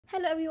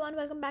Hello everyone,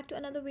 welcome back to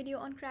another video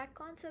on crack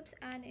concepts,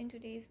 and in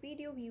today's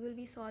video we will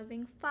be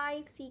solving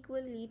 5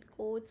 SQL lead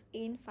codes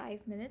in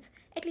 5 minutes.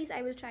 At least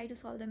I will try to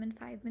solve them in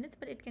 5 minutes,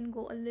 but it can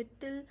go a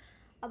little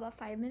above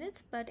 5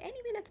 minutes. But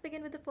anyway, let's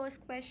begin with the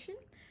first question.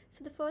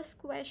 So the first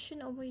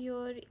question over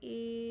here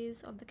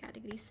is of the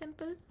category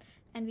simple,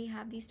 and we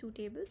have these two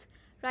tables.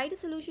 Write a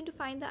solution to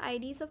find the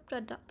IDs of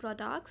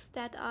products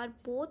that are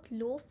both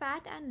low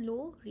fat and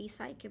low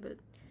recyclable.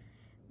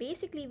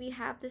 Basically, we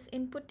have this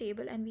input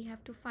table and we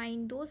have to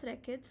find those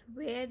records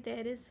where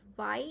there is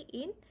Y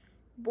in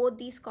both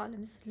these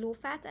columns, low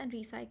fat and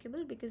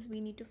recyclable, because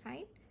we need to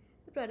find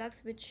the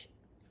products which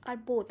are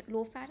both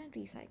low fat and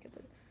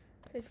recyclable.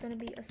 So it's going to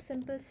be a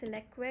simple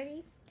select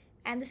query,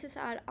 and this is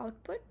our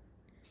output.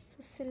 So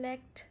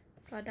select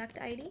product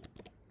ID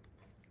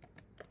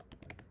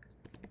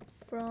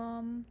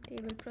from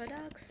table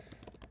products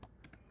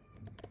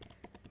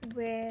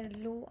where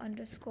low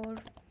underscore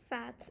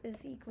fats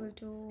is equal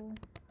to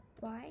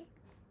Y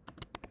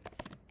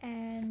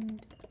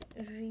and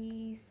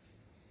recyclable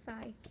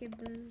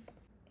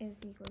is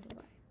equal to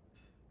Y.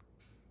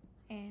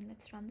 And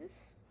let's run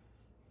this.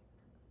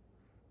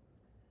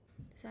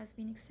 This has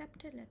been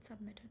accepted. Let's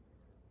submit it.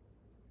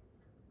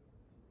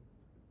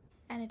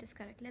 And it is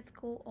correct. Let's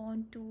go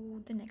on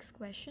to the next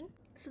question.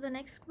 So the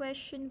next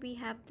question, we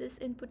have this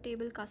input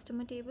table,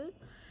 customer table.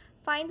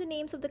 Find the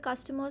names of the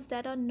customers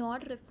that are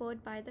not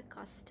referred by the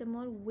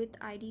customer with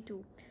ID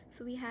 2.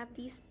 So we have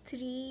these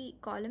three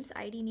columns: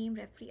 ID, name,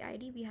 referee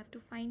ID. We have to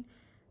find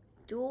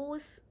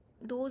those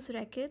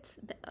records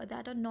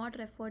that are not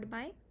referred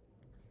by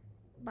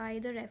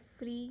the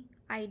referee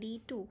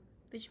ID 2,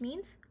 which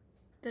means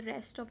the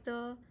rest of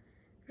the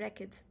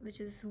records,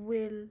 which is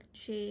Will,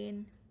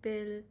 Jane,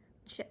 Bill,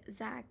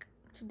 Zach.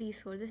 So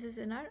these four. This is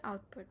in our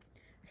output.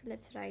 So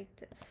let's write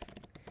this.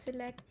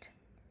 Select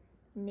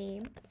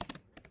name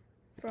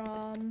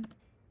from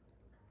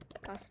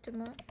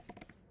customer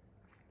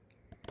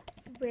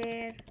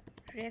where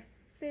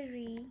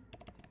referee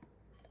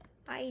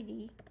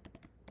ID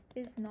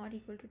is not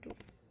equal to 2.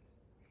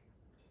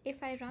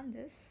 If I run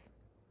this,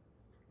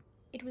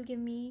 it will give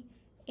me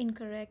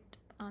incorrect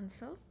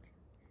answer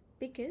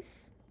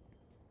because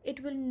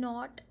it will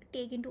not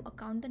take into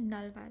account the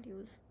null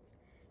values.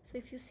 So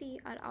if you see,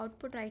 our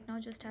output right now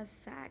just has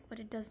Zach, but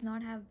it does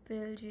not have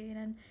Will, Jane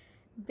and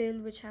Bill,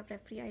 which have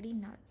referee ID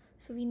null.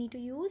 So we need to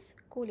use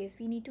coalesce.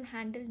 We need to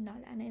handle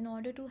null, and in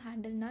order to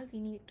handle null, we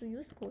need to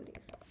use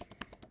coalesce.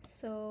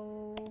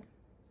 So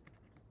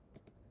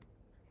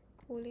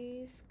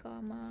coalesce,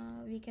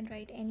 comma, we can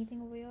write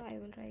anything over here. I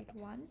will write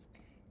 1,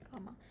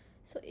 comma.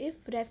 So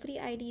if referee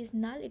ID is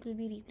null, it will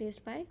be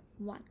replaced by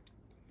 1.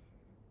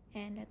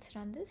 And let's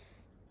run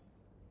this.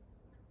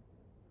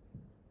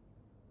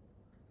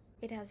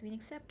 It has been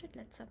accepted.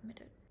 Let's submit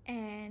it.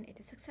 And it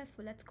is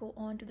successful. Let's go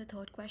on to the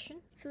third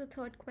question. So the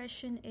third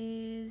question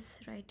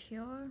is right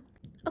here.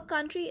 A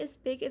country is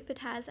big if it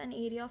has an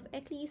area of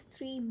at least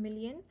 3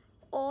 million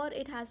or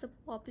it has a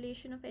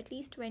population of at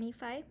least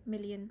 25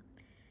 million.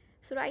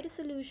 So write a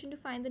solution to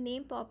find the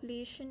name,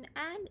 population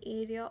and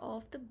area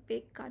of the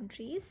big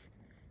countries.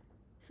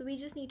 So we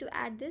just need to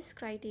add this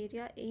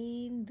criteria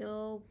in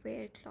the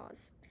where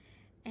clause.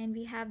 And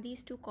we have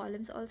these two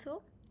columns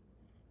also,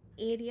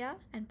 area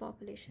and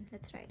population.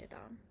 Let's write it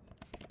down.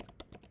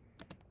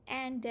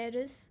 And there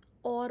is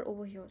or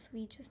over here, so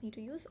we just need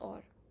to use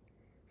or.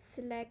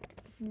 Select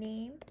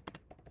name,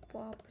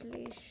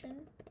 population,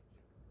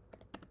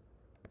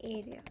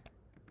 area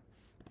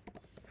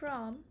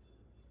from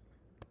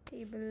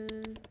table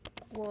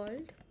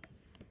world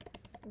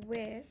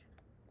where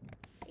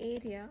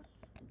area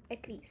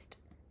at least,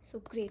 so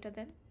greater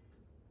than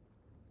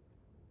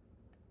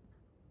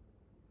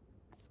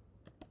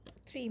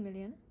 3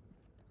 million,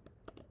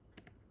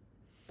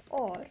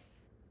 or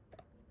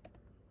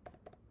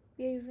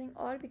we are using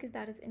or because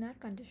that is in our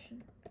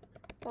condition.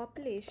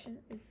 Population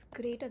is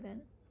greater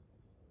than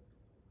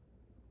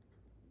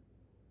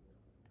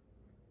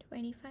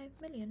 25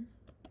 million.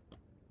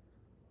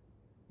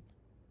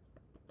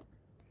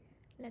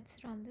 Let's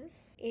run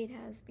this. It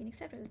has been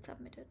accepted. Let's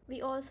submit it.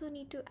 We also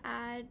need to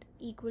add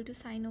equal to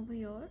sign over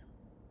here.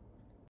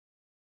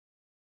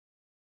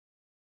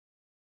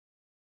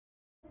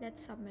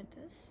 Let's submit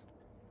this.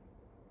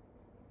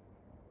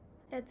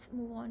 Let's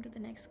move on to the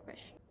next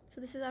question. So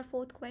this is our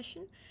fourth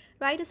question.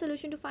 Write a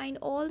solution to find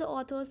all the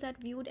authors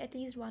that viewed at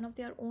least one of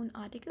their own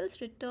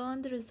articles.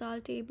 Return the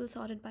result table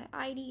sorted by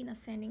ID in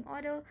ascending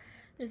order.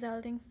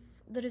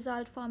 The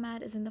result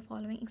format is in the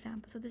following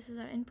example. So this is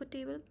our input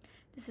table.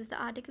 This is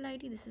the article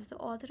ID, this is the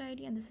author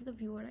ID, and this is the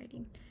viewer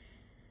ID.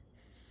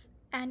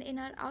 And in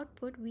our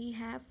output, we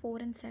have 4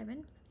 and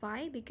 7.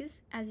 Why?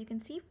 Because as you can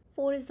see,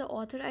 4 is the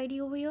author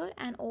ID over here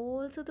and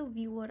also the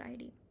viewer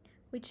ID,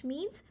 which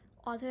means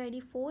author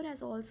ID 4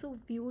 has also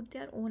viewed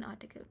their own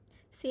article.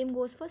 Same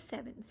goes for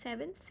 7,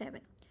 7,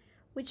 7,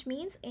 which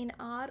means in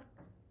our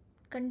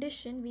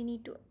condition we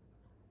need to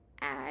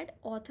add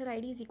author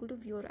ID is equal to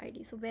viewer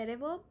ID. So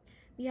wherever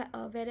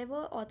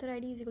wherever author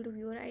ID is equal to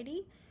viewer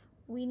ID,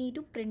 we need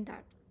to print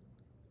that.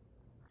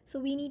 So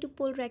we need to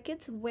pull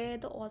records where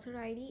the author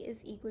ID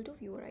is equal to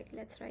viewer ID.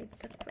 Let's write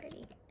the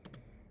query.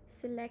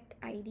 Select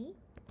ID,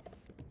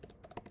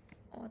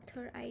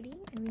 author ID,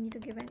 and we need to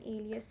give an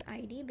alias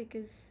ID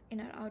because in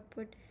our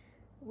output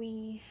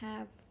we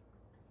have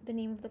the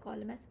name of the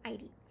column as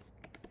ID.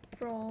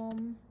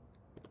 From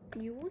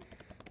views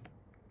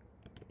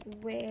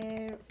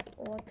where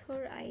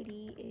author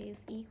ID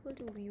is equal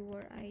to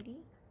viewer ID,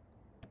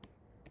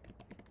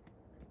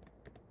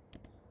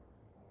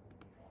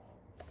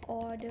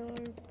 order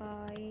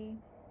by,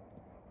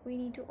 we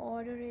need to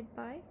order it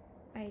by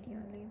ID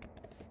only.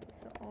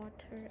 So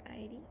author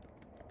ID,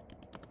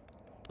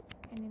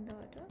 and in the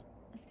order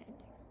ascending.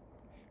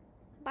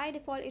 By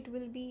default it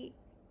will be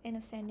in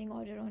ascending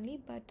order only,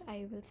 but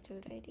I will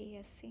still write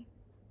ASC.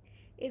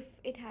 If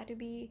it had to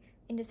be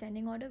in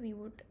descending order, we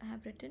would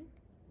have written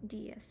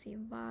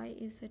DSC. Why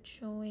is it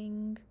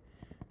showing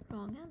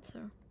wrong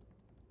answer?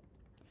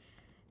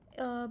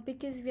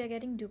 Because we are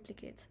getting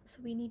duplicates, so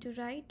we need to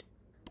write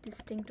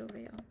distinct over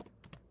here.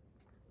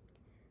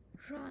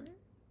 Run.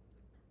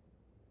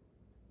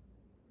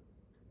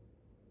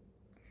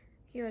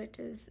 Here it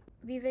is.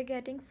 We were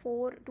getting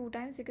 4 two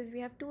times because we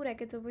have 2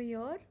 records over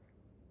here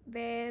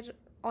where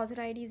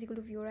author ID is equal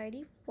to viewer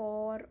ID.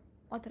 For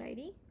author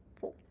ID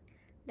 4.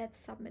 Let's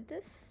submit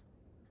this.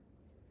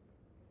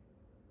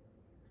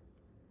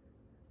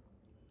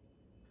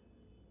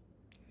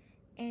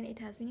 And it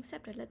has been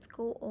accepted. Let's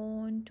go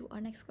on to our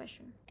next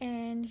question.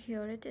 And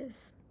here it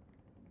is.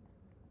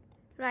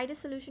 Write a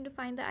solution to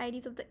find the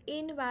IDs of the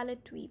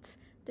invalid tweets.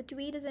 The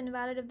tweet is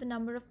invalid if the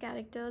number of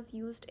characters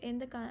used in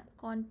the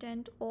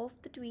content of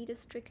the tweet is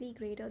strictly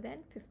greater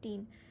than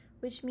 15,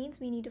 which means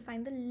we need to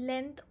find the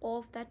length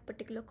of that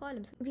particular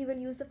column. So we will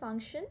use the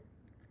function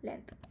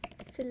length.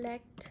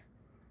 Select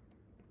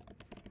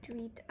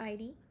tweet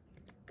ID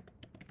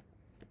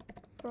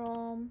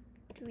from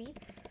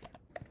tweets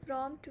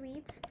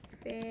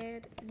where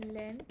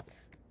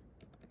length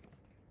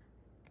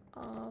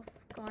of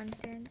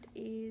content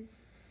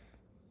is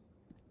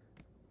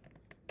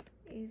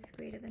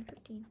greater than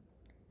 15.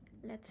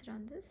 Let's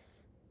run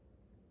this.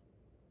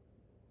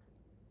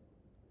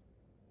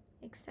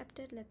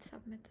 Accepted. Let's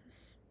submit this.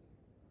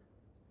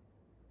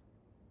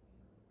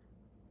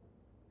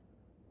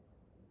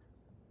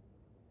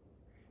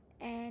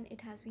 And it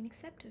has been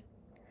accepted.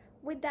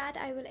 With that,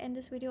 I will end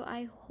this video.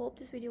 I hope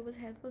this video was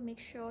helpful. Make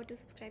sure to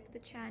subscribe to the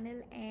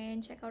channel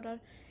and check out our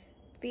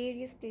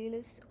various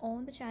playlists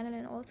on the channel,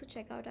 and also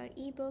check out our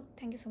ebook.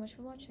 Thank you so much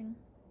for watching.